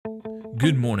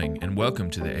Good morning and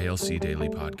welcome to the ALC Daily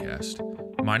Podcast.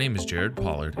 My name is Jared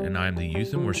Pollard and I am the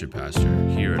Youth and Worship Pastor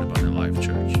here at Abundant Life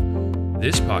Church.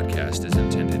 This podcast is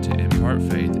intended to impart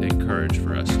faith and courage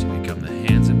for us to become the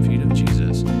hands and feet of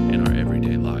Jesus in our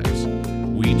everyday lives.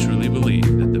 We truly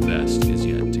believe that the best is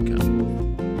yet to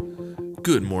come.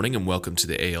 Good morning and welcome to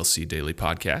the ALC Daily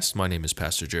Podcast. My name is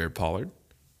Pastor Jared Pollard.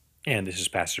 And this is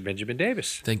Pastor Benjamin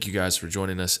Davis. Thank you guys for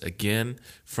joining us again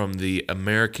from the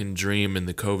American dream in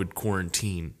the COVID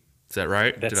quarantine. Is that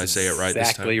right? Did I say it right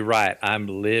this time? Exactly right. I'm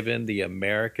living the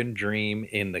American dream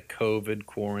in the COVID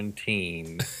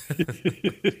quarantine.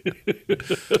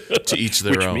 To each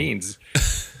their Which own. means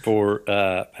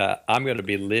I'm going to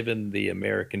be living the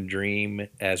American dream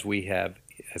as we have,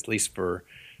 at least for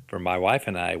my wife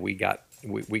and I, we got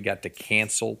to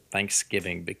cancel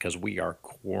Thanksgiving because we are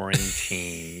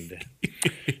quarantined.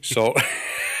 So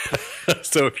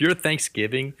if your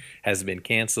Thanksgiving has been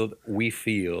canceled, we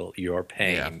feel your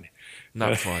pain. Yeah,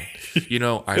 not fun. You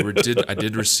know, I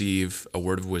did receive a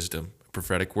word of wisdom, a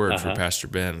prophetic word for Pastor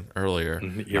Ben earlier.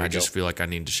 And I just feel like I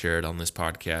need to share it on this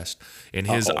podcast. In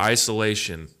his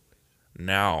isolation,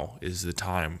 now is the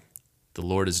time. The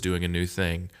Lord is doing a new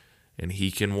thing, and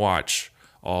he can watch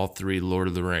all three Lord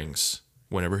of the Rings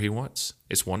whenever he wants.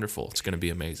 It's wonderful. It's going to be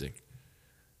amazing.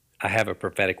 I have a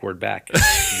prophetic word back.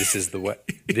 This is the way.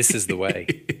 This is the way.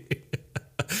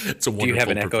 It's a wonderful. Do you have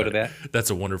an echo to that? That's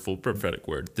a wonderful prophetic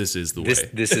word. This is the way.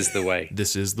 This is the way.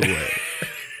 This is the way.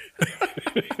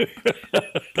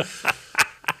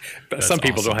 But some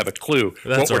people don't have a clue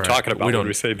what we're talking about when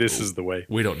we say this is the way.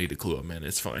 We don't need to clue them in.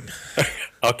 It's fine.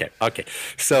 Okay.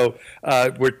 So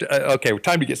we're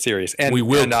time to get serious. And we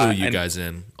will clue you guys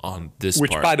in on this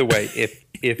which, part. By the way,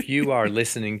 if you are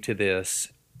listening to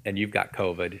this and you've got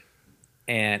COVID,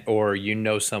 or you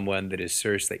know someone that is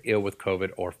seriously ill with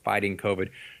COVID or fighting COVID,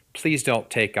 please don't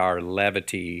take our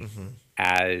levity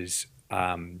as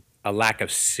a lack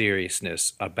of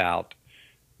seriousness about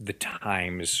the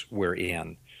times we're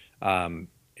in.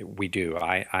 We do.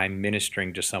 I'm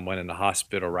ministering to someone in the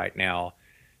hospital right now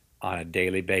on a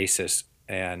daily basis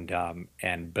and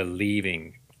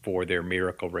believing for their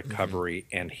miracle recovery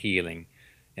and healing,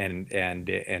 and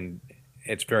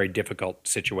it's a very difficult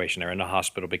situation. They're in the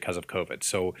hospital because of COVID.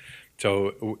 So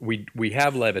we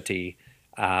have levity,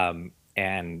 and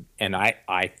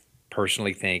I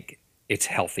personally think it's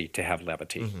healthy to have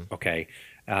levity. Okay.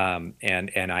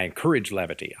 And I encourage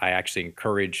levity. I actually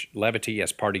encourage levity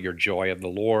as part of your joy of the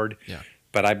Lord. Yeah.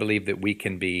 But I believe that we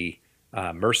can be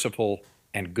merciful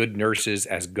and good nurses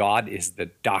as God is the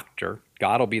doctor.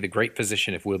 God will be the great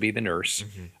physician if we'll be the nurse.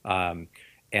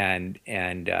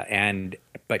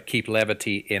 But keep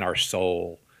levity in our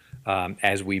soul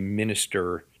as we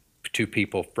minister to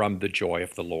people from the joy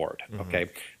of the Lord. Okay,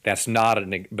 that's not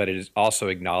but it is also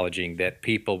acknowledging that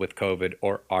people with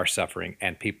COVID are suffering,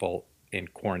 and people in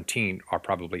quarantine are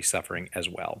probably suffering as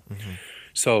well.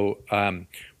 So,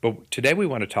 but today we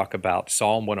want to talk about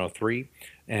Psalm 103,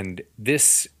 and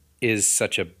this is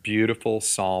such a beautiful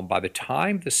psalm. By the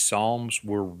time the Psalms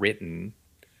were written,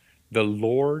 the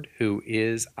Lord, who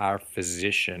is our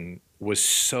physician, was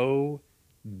so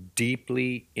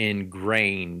deeply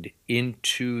ingrained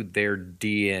into their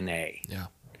DNA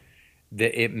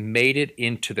that it made it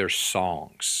into their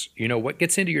songs. You know, what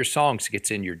gets into your songs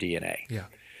gets in your DNA. Yeah.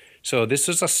 So this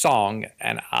is a song,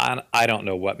 and I don't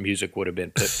know what music would have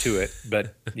been put to it,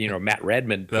 but you know, Matt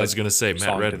Redman. I was going to say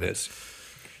Matt Redman. To this.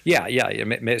 Yeah.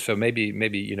 So maybe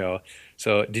you know.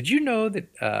 So did you know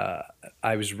that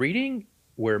I was reading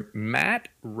where Matt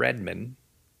Redman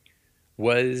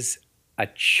was a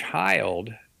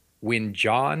child when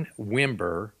John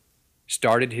Wimber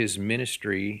started his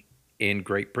ministry in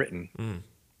Great Britain,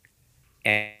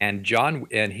 and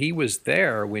he was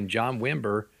there when John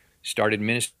Wimber started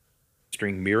ministering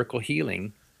miracle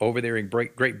healing over there in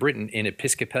Great Britain in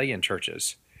Episcopalian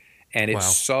churches. And it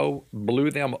so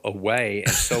blew them away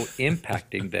and so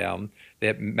impacting them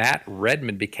that Matt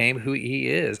Redman became who he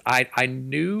is. I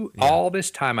knew all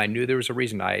this time, I knew there was a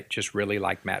reason. I just really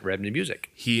liked Matt Redman music.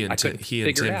 He and Tim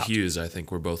Hughes, I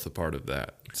think, were both a part of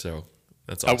that. So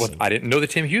that's awesome. I didn't know that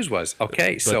Tim Hughes was.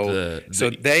 Okay,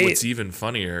 what's even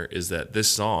funnier is that this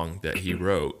song that he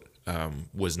wrote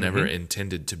was never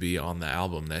intended to be on the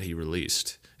album that he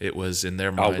released. It was in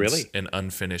their minds an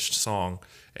unfinished song,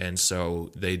 and so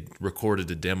they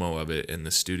recorded a demo of it in the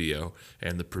studio,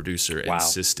 and the producer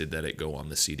insisted that it go on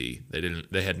the CD.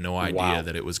 They had no idea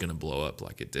that it was going to blow up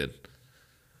like it did.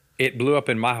 It blew up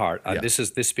in my heart.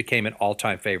 This became an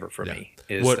all-time favorite for me.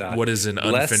 What is an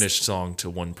unfinished song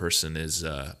to one person is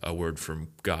a word from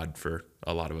God for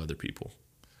a lot of other people.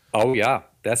 Oh yeah,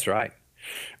 that's right.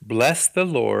 Bless the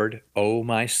Lord, O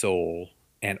my soul,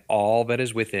 and all that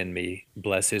is within me.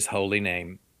 Bless his holy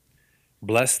name.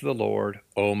 Bless the Lord,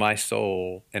 O my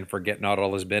soul, and forget not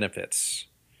all his benefits.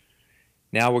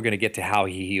 Now we're going to get to how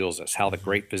he heals us, how the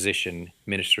great physician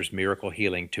ministers miracle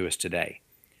healing to us today.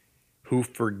 Who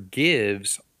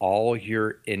forgives all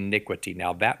your iniquity.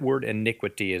 Now that word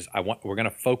iniquity we're going to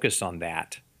focus on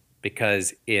that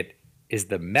because it is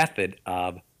the method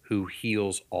of who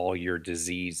heals all your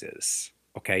diseases.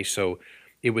 Okay, so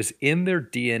it was in their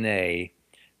DNA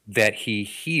that he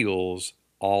heals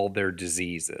all their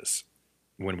diseases.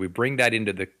 When we bring that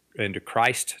into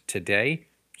Christ today,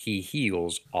 he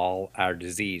heals all our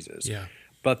diseases. Yeah.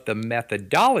 But the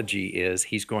methodology is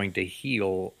he's going to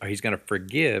heal, or he's going to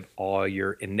forgive all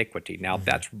your iniquity. Now,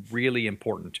 that's really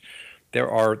important. There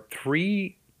are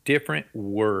 3 different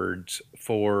words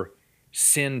for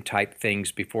sin type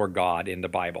things before God in the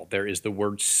Bible. There is the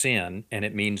word sin, and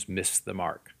it means miss the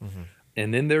mark.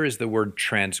 And then there is the word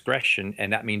transgression,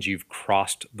 and that means you've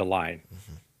crossed the line.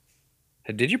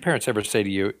 Did your parents ever say to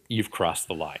you, you've crossed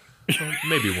the line? Well,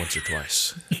 maybe once or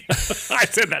twice. I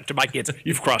said that to my kids.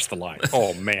 You've crossed the line.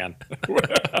 Oh, man.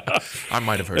 I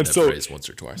might have heard that phrase once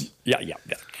or twice. Yeah.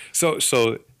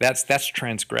 So that's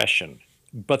transgression.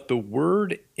 But the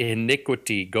word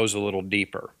iniquity goes a little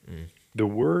deeper. The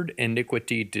word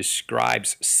iniquity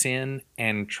describes sin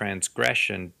and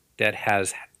transgression that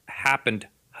has happened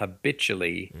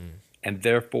habitually, and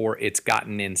therefore it's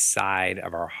gotten inside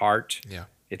of our heart. Yeah.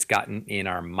 It's gotten in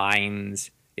our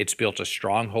minds. It's built a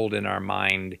stronghold in our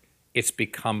mind. It's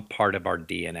become part of our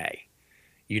DNA.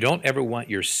 You don't ever want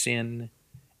your sin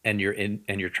and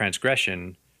your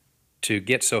transgression to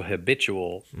get so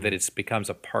habitual that it becomes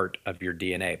a part of your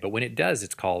DNA. But when it does,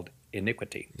 it's called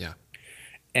iniquity. Yeah.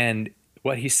 And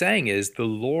what he's saying is the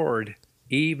Lord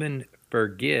even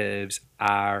forgives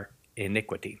our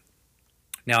iniquity.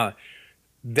 Now,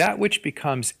 that which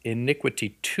becomes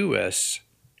iniquity to us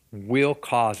will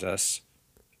cause us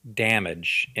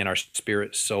damage in our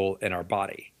spirit, soul, and our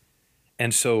body.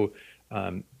 And so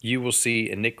you will see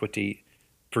iniquity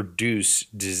produce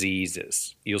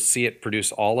diseases. You'll see it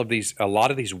produce a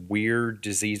lot of these weird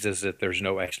diseases that there's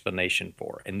no explanation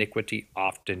for. Iniquity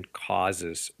often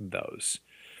causes those.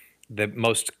 The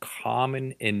most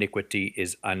common iniquity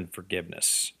is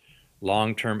unforgiveness.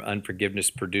 Long-term unforgiveness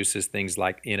produces things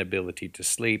like inability to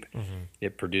sleep.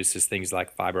 It produces things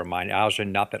like fibromyalgia.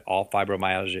 Not that all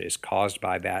fibromyalgia is caused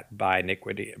by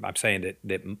iniquity. I'm saying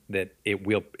that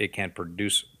it can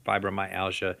produce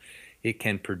fibromyalgia. It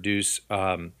can produce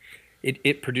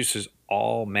it produces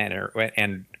all manner,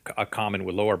 and a common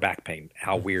with lower back pain.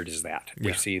 How weird is that?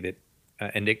 We see that.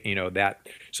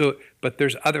 But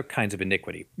there's other kinds of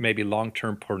iniquity. Maybe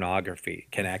long-term pornography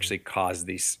can actually cause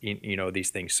these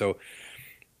things. So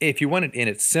if you want it in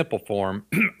its simple form,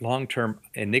 long-term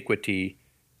iniquity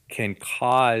can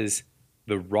cause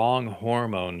the wrong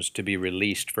hormones to be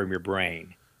released from your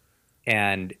brain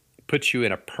and puts you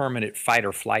in a permanent fight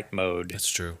or flight mode. That's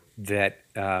true. That,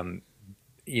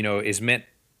 is meant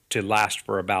to last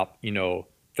for about,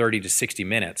 30 to 60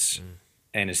 minutes.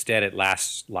 And instead it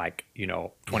lasts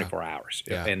 24 hours,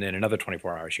 and then another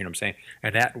 24 hours, you know what I'm saying?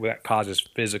 And that causes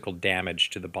physical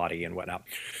damage to the body and whatnot.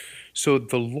 So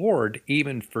the Lord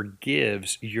even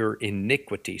forgives your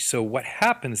iniquity. So what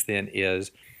happens then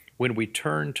is when we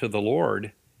turn to the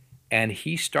Lord and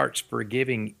he starts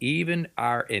forgiving even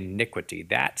our iniquity,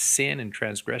 that sin and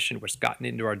transgression which gotten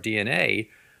into our DNA,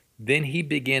 then he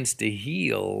begins to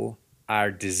heal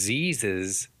our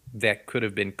diseases that could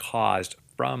have been caused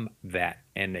from that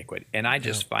iniquity. And I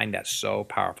just find that so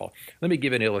powerful. Let me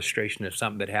give an illustration of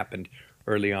something that happened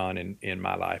early on in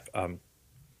my life.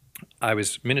 I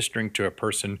was ministering to a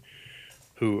person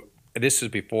who, this is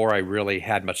before I really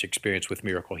had much experience with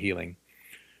miracle healing,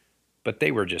 but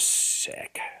they were just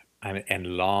sick, and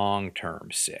long-term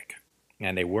sick,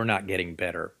 and they were not getting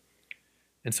better.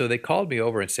 And so they called me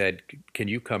over and said, can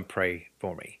you come pray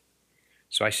for me?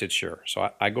 So I said, sure. So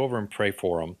I go over and pray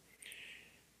for them.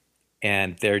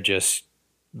 And they're just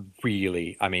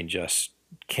really, just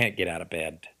can't get out of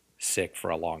bed, sick for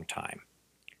a long time.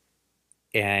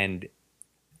 And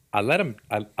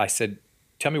I said,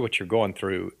 tell me what you're going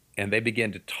through. And they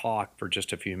began to talk for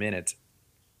just a few minutes.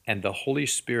 And the Holy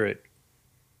Spirit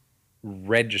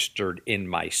registered in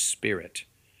my spirit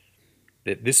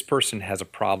that this person has a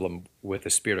problem with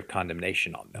the spirit of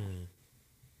condemnation on them.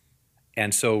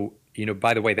 And so,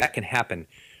 by the way, that can happen.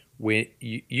 When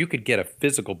you could get a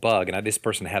physical bug, and this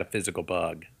person had a physical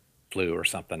bug, flu or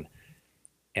something,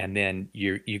 and then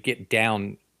you get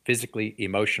down physically,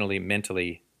 emotionally,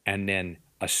 mentally, and then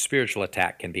a spiritual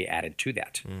attack can be added to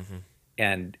that.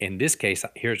 And in this case,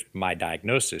 here's my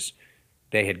diagnosis.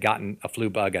 They had gotten a flu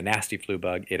bug, a nasty flu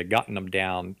bug. It had gotten them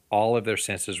down. All of their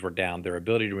senses were down. Their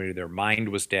ability to read, their mind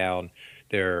was down.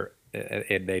 They'd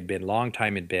been a long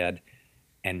time in bed.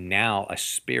 And now a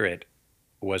spirit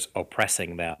was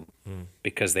oppressing them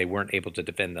because they weren't able to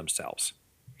defend themselves.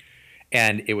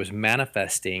 And it was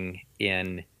manifesting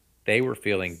in they were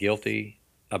feeling guilty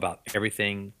about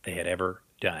everything they had ever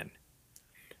done.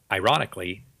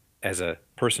 Ironically, as a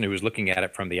person who was looking at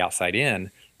it from the outside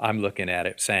in, I'm looking at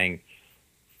it saying,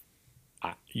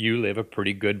 you live a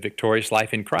pretty good, victorious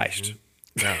life in Christ.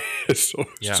 Yeah. So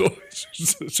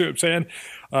what I'm saying?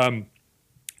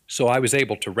 So I was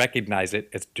able to recognize it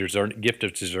as gift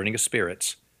of discerning of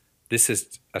spirits. This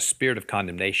is a spirit of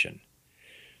condemnation.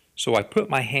 So I put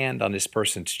my hand on this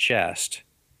person's chest,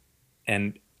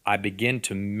 and I begin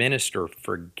to minister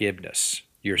forgiveness.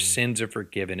 Your sins are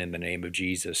forgiven in the name of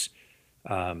Jesus.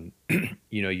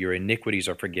 Your iniquities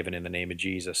are forgiven in the name of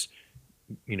Jesus.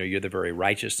 You're the very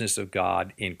righteousness of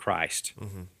God in Christ.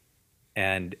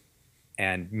 And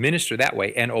minister that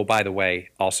way. And, oh, by the way,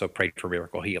 also pray for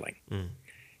miracle healing.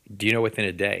 Do you know within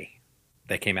a day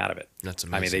they came out of it? That's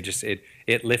amazing. I mean, they just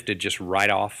it lifted just right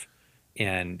off,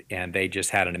 and they just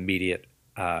had an immediate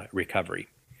recovery.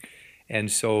 And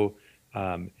so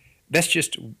that's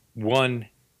just one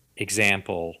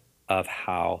example of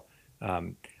how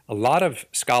a lot of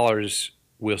scholars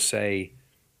will say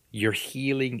your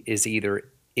healing is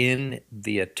either in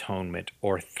the atonement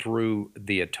or through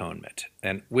the atonement.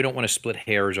 And we don't want to split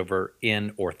hairs over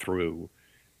in or through.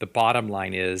 The bottom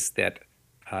line is that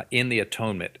in the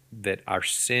atonement, that our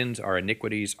sins, our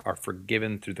iniquities are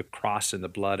forgiven through the cross and the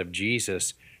blood of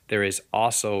Jesus. There is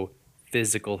also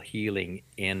physical healing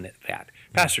in that.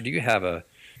 Pastor, do you have a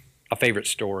favorite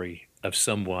story of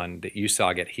someone that you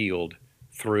saw get healed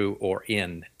through or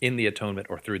in the atonement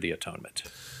or through the atonement?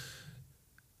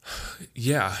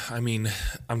 Yeah, I mean,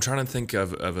 I'm trying to think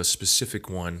of a specific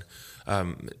one.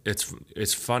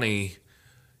 It's funny,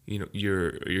 your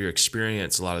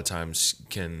experience a lot of times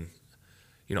can,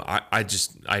 I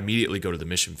immediately go to the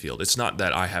mission field. It's not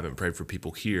that I haven't prayed for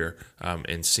people here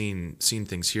and seen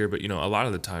things here, but a lot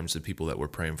of the times the people that we're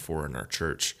praying for in our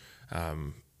church,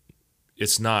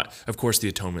 it's not, of course, the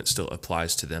atonement still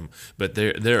applies to them, but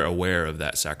they're aware of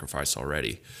that sacrifice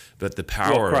already. But the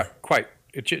power, well, quite.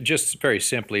 Just very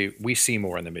simply, we see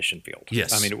more in the mission field.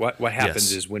 Yes. I mean, what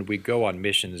happens is when we go on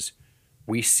missions,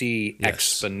 we see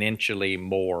exponentially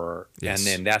more, and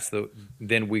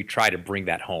then we try to bring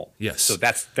that home. Yes. So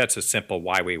that's a simple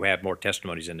why we have more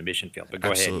testimonies in the mission field. But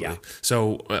go Absolutely. ahead. Yeah.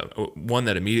 So one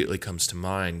that immediately comes to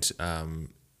mind,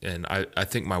 and I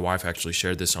think my wife actually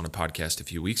shared this on a podcast a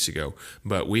few weeks ago,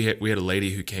 but we had a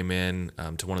lady who came in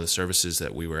to one of the services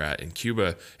that we were at in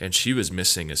Cuba, and she was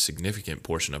missing a significant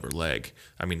portion of her leg.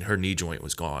 I mean, her knee joint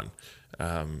was gone.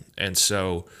 And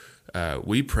so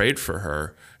we prayed for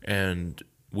her, and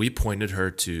we pointed her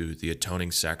to the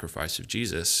atoning sacrifice of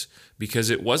Jesus,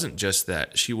 because it wasn't just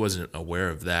that she wasn't aware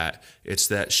of that. It's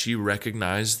that she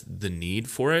recognized the need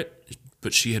for it,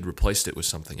 but she had replaced it with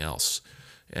something else.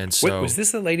 And so, was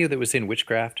this the lady that was in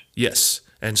witchcraft? Yes.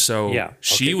 And so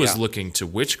she was looking to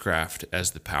witchcraft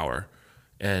as the power.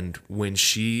 And when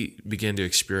she began to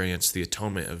experience the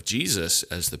atonement of Jesus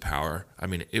as the power, I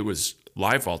mean, it was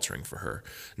life-altering for her.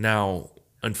 Now,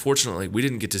 unfortunately, we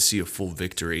didn't get to see a full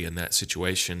victory in that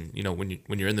situation.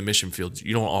 When you're in the mission field,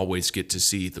 you don't always get to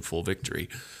see the full victory.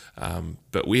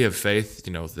 But we have faith,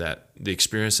 that the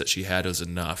experience that she had was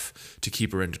enough to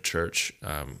keep her into church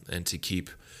and to keep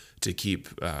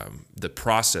the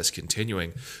process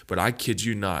continuing. But I kid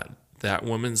you not, that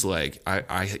woman's leg,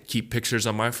 I keep pictures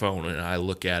on my phone and I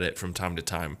look at it from time to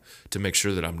time to make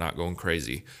sure that I'm not going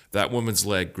crazy. That woman's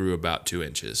leg grew about 2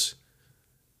 inches,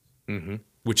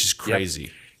 which is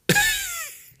crazy. Yep.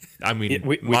 I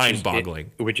mean,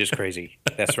 mind-boggling. Which is crazy.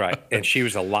 That's right. And she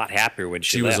was a lot happier when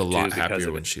she left. She was a lot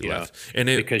happier when she left.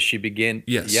 Because she began.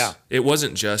 Yes. Yeah. It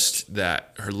wasn't just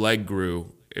that her leg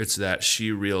grew. It's that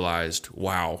she realized,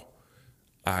 wow,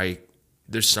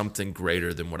 there's something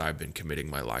greater than what I've been committing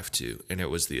my life to, and it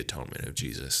was the atonement of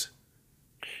Jesus.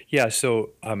 Yeah, so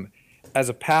as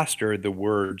a pastor, the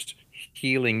words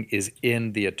healing is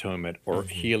in the atonement or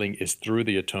healing is through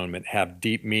the atonement have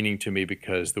deep meaning to me,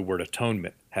 because the word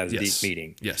atonement has deep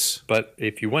meaning. Yes. But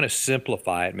if you want to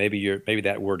simplify it, maybe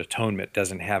that word atonement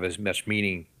doesn't have as much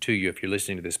meaning to you if you're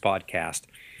listening to this podcast.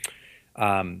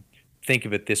 Think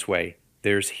of it this way.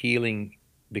 There's healing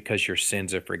because your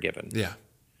sins are forgiven. Yeah.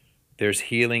 There's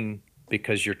healing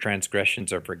because your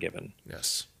transgressions are forgiven.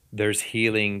 Yes. There's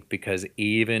healing because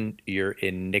even your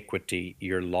iniquity,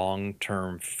 your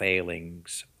long-term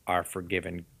failings are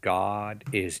forgiven. God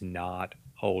is not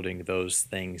holding those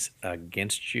things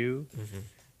against you.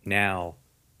 Now,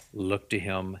 look to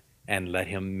him and let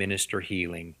him minister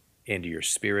healing into your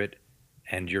spirit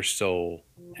and your soul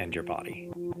and your body.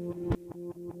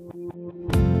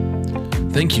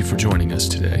 Thank you for joining us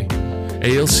today.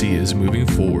 ALC is moving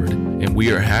forward, and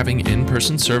we are having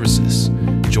in-person services.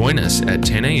 Join us at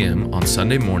 10 a.m. on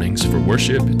Sunday mornings for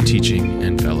worship, teaching,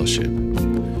 and fellowship.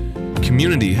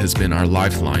 Community has been our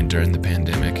lifeline during the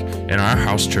pandemic, and our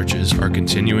house churches are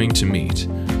continuing to meet.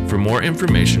 For more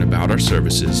information about our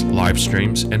services, live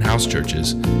streams, and house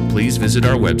churches, please visit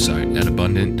our website at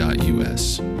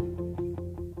abundant.us.